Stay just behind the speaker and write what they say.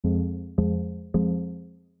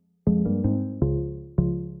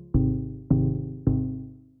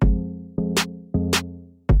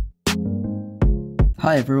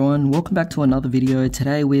Hi everyone, welcome back to another video.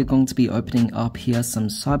 Today we are going to be opening up here some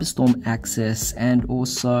Cyberstorm Access and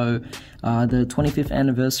also the 25th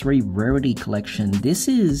anniversary Rarity Collection. This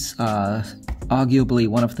is arguably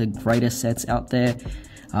one of the greatest sets out there.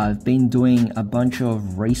 I've been doing a bunch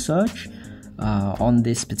of research on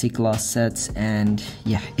this particular set, and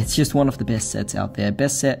yeah, it's just one of the best sets out there.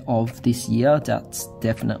 Best set of this year, that's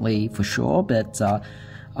definitely for sure, but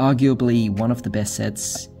arguably one of the best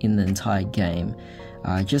sets in the entire game.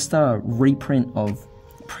 Just a reprint of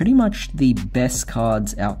pretty much the best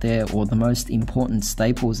cards out there, or the most important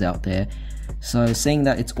staples out there. So seeing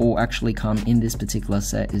that it's all actually come in this particular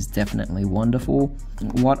set is definitely wonderful.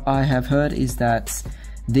 What I have heard is that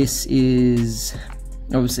this is,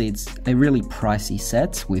 obviously it's a really pricey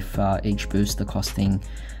set, with each booster costing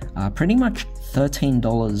pretty much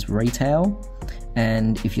 $13 retail.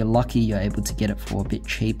 And if you're lucky, you're able to get it for a bit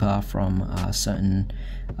cheaper from certain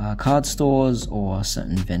card stores or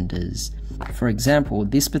certain vendors. For example,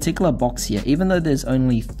 this particular box here, even though there's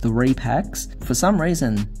only 3 packs, for some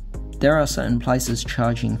reason there are certain places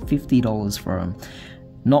charging $50 for them.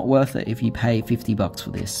 Not worth it if you pay 50 bucks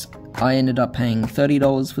for this. I ended up paying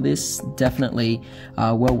 $30 for this. Definitely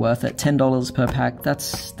well worth it. $10 per pack,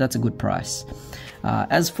 that's a good price.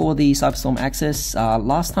 As for the Cyberstorm Access,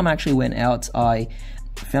 last time I actually went out, I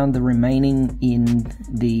found the remaining in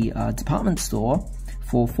the department store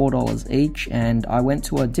for $4 each, and I went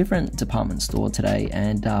to a different department store today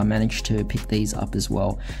and managed to pick these up as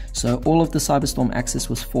well. So all of the Cyberstorm Access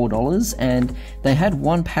was $4, and they had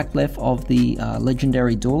 1 pack left of the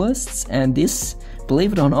Legendary Duelists, and this,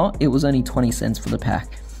 believe it or not, it was only 20 cents for the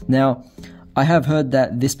pack. Now, I have heard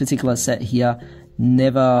that this particular set here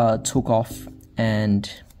never took off.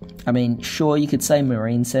 And I mean, sure, you could say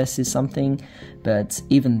Marine Cess is something, but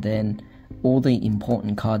even then, all the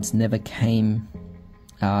important cards never came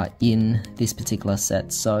in this particular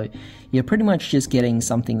set. So you're pretty much just getting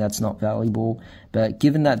something that's not valuable. But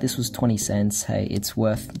given that this was 20 cents, hey, it's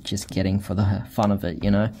worth just getting for the fun of it, you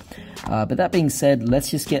know. But that being said, let's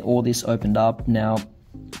just get all this opened up. Now,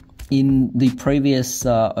 in the previous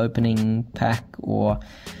opening pack, or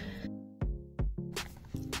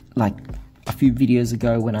like a few videos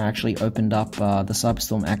ago when I actually opened up the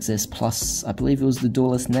Cyberstorm Access plus, I believe it was the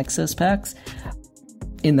Duelist Nexus packs.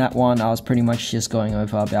 In that one, I was pretty much just going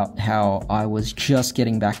over about how I was just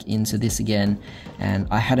getting back into this again, and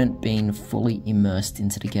I hadn't been fully immersed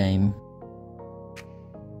into the game.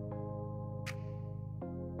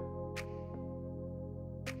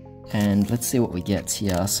 And let's see what we get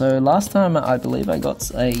here. So last time I believe I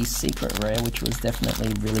got a secret rare, which was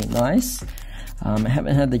definitely really nice. I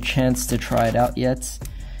haven't had the chance to try it out yet,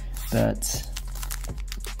 but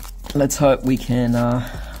let's hope we can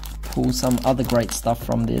pull some other great stuff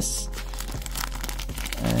from this.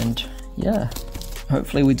 And yeah,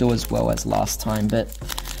 hopefully we do as well as last time. But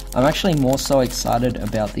I'm actually more so excited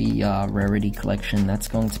about the Rarity Collection. That's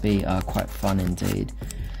going to be quite fun indeed.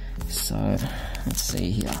 So let's see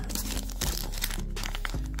here.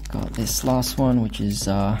 Got this last one, which is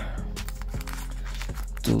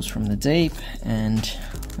Duels from the Deep, and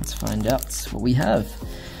let's find out what we have.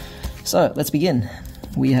 So let's begin.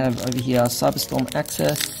 We have over here Cyberstorm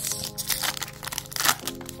Access.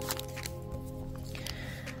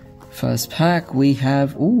 First pack, we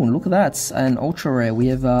have, ooh, look at that, an ultra rare. We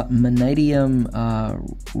have Manadium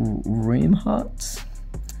Reamheart.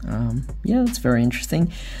 Yeah, that's very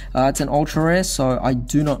interesting. It's an ultra rare, so I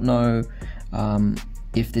do not know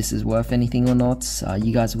if this is worth anything or not.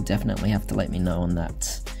 You guys will definitely have to let me know on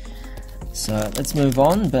that. So let's move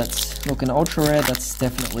on. But look, an ultra rare, that's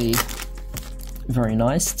definitely very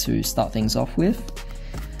nice to start things off with.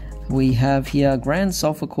 We have here Grand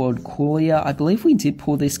Sulfur Cord Coolia. I believe we did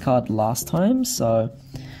pull this card last time, so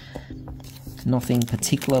nothing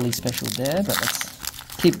particularly special there, but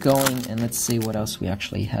let's keep going and let's see what else we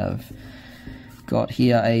actually have. Got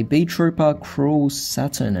here a B-Trooper Cruel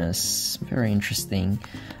Saturnus. Very interesting.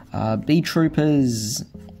 B-Troopers,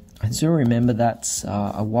 I do remember that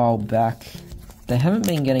a while back. They haven't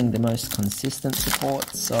been getting the most consistent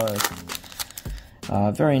support, so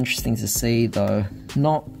very interesting to see, though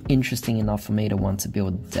not interesting enough for me to want to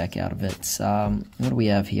build a deck out of it. What do we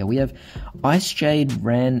have here? We have Ice Jade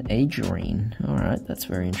Ran Agerine. Alright, that's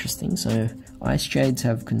very interesting. So Ice Jades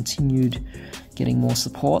have continued getting more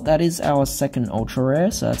support. That is our second ultra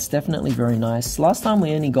rare, so that's definitely very nice. Last time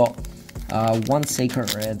we only got 1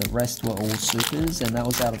 secret rare, the rest were all supers, and that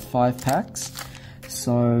was out of 5 packs.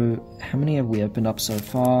 So how many have we opened up so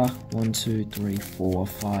far? 1, 2, 3, 4,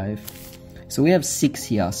 5. So we have 6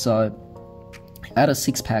 here, so out of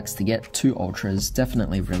 6 packs to get 2 ultras,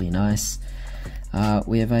 definitely really nice.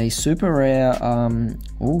 We have a super rare,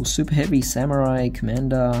 super heavy samurai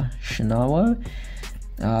commander Shinawa.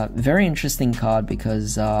 Very interesting card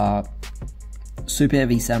because super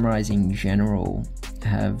heavy samurais in general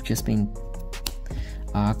have just been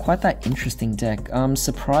quite that interesting deck. I'm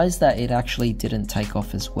surprised that it actually didn't take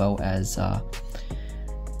off as well as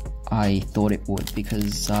I thought it would,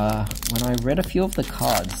 because when I read a few of the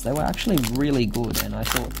cards, they were actually really good, and I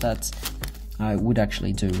thought that I would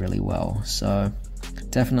actually do really well. So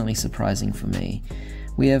definitely surprising for me.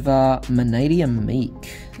 We have Manadium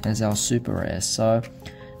Meek as our super rare. So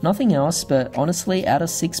nothing else, but honestly, out of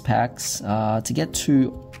 6 packs, to get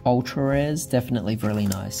 2 ultra rares, definitely really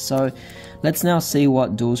nice. So let's now see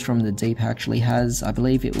what Duels from the Deep actually has. I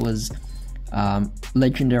believe it was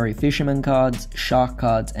legendary fisherman cards, shark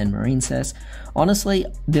cards, and marine cess. Honestly,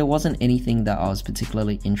 there wasn't anything that I was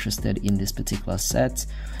particularly interested in this particular set,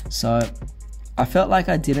 so I felt like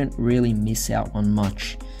I didn't really miss out on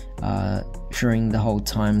much during the whole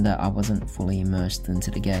time that I wasn't fully immersed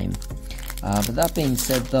into the game. But that being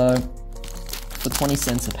said though, for 20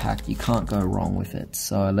 cents a pack, you can't go wrong with it.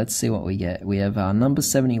 So let's see what we get. We have number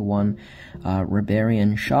 71,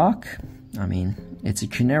 Rebarian Shark. I mean, it's a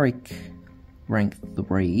generic rank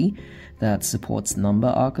 3 that supports number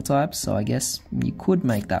archetypes, so I guess you could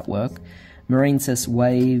make that work. Marine Cess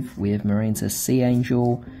Wave, we have Marine Cess Sea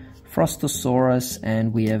Angel, Frostosaurus,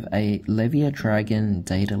 and we have a Levia Dragon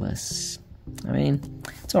Daedalus. I mean,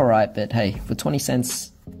 it's alright, but hey, for 20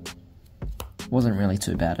 cents, wasn't really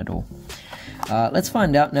too bad at all. Let's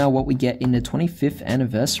find out now what we get in the 25th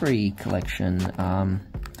anniversary collection.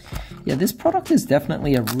 Yeah, this product is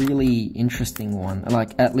definitely a really interesting one,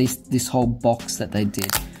 like at least this whole box that they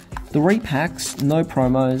did. 3 packs, no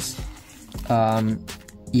promos,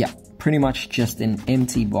 yeah, pretty much just an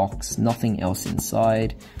empty box, nothing else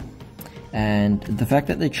inside. And the fact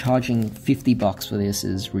that they're charging $50 for this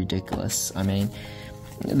is ridiculous. I mean,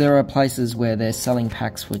 there are places where they're selling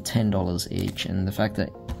packs for $10 each, and the fact that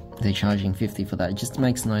they're charging $50 for that just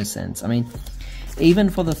makes no sense. I mean, even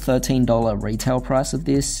for the $13 retail price of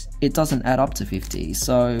this, it doesn't add up to $50.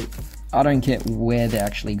 So I don't get where they're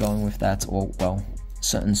actually going with that, or well,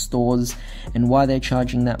 certain stores and why they're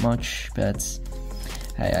charging that much. But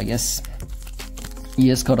hey, I guess you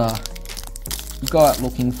just gotta go out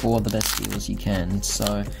looking for the best deals you can.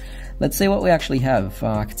 So let's see what we actually have.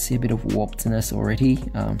 I can see a bit of warpedness already.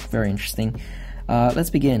 Very interesting. Let's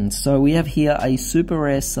begin. So we have here a super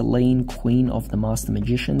rare Selene, Queen of the Master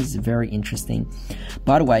Magicians. Very interesting.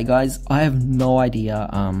 By the way, guys, I have no idea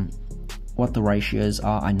what the ratios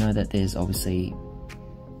are. I know that there's obviously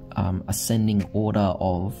ascending order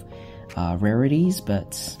of rarities,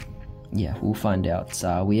 but yeah, we'll find out.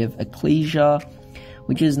 We have Ecclesia,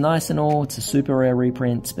 which is nice and all. It's a super rare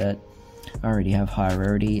reprint, but I already have high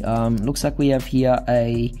rarity. Looks like we have here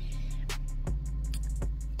a...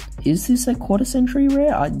 Is this a quarter century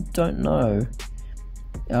rare? I don't know.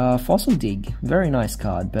 Fossil Dig, very nice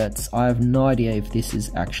card, but I have no idea if this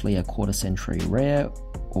is actually a quarter century rare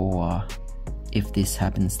or if this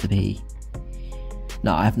happens to be.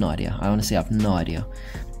 No, I have no idea. I honestly have no idea.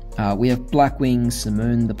 We have Blackwing,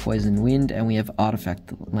 Simoon, the Poison Wind, and we have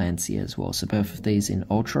Artifact Lancia as well. So both of these in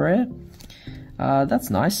ultra rare.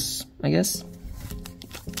 That's nice, I guess.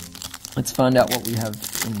 Let's find out what we have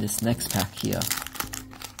in this next pack here.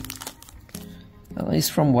 At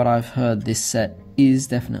least from what I've heard, this set is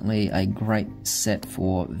definitely a great set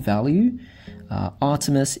for value.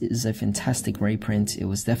 Artemis is a fantastic reprint. It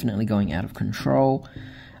was definitely going out of control.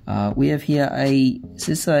 We have here is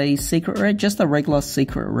this a secret rare? Just a regular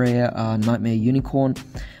secret rare Nightmare Unicorn.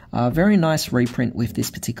 Very nice reprint with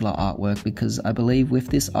this particular artwork, because I believe with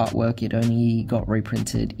this artwork it only got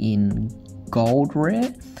reprinted in gold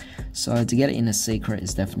rare. So to get it in a secret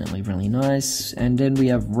is definitely really nice. And then we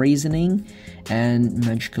have Reasoning and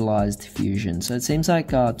Magicalized Fusion. So it seems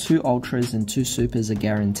like 2 ultras and 2 supers are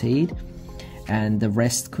guaranteed, and the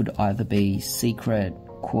rest could either be secret,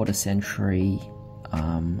 quarter century,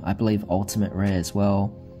 I believe ultimate rare as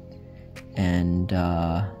well, and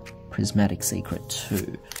prismatic secret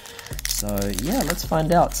too. So yeah, let's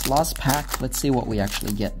find out. Last pack, let's see what we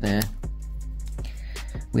actually get there.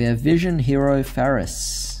 We have Vision Hero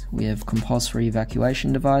Faris. We have Compulsory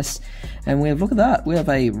Evacuation Device, and we have, look at that, we have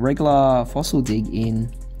a regular Fossil Dig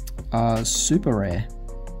in super rare,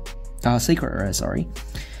 secret rare, sorry.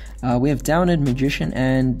 We have Downed Magician,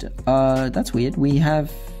 and that's weird, we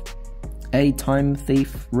have a Time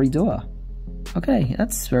Thief Redoer. Okay,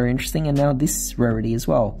 that's very interesting, and now this rarity as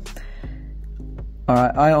well.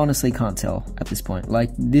 Alright, I honestly can't tell at this point, like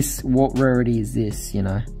this, what rarity is this, you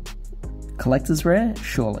know? Collector's rare?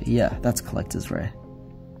 Surely, yeah, that's collector's rare.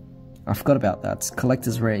 I forgot about that.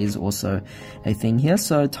 Collector's Rare is also a thing here.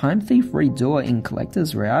 So Time Thief Redoer in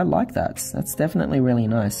Collector's Rare, I like that. That's definitely really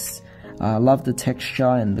nice. I love the texture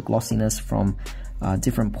and the glossiness from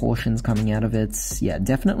different portions coming out of it. Yeah,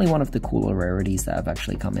 definitely one of the cooler rarities that have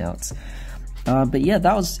actually come out. But yeah,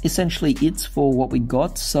 that was essentially it for what we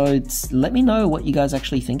got. So let me know what you guys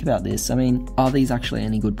actually think about this. I mean, are these actually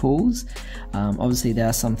any good pulls? Obviously, there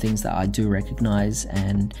are some things that I do recognize,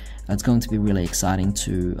 and it's going to be really exciting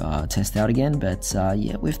to test out again. But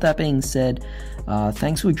yeah, with that being said,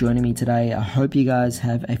 thanks for joining me today. I hope you guys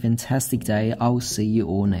have a fantastic day. I will see you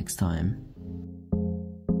all next time.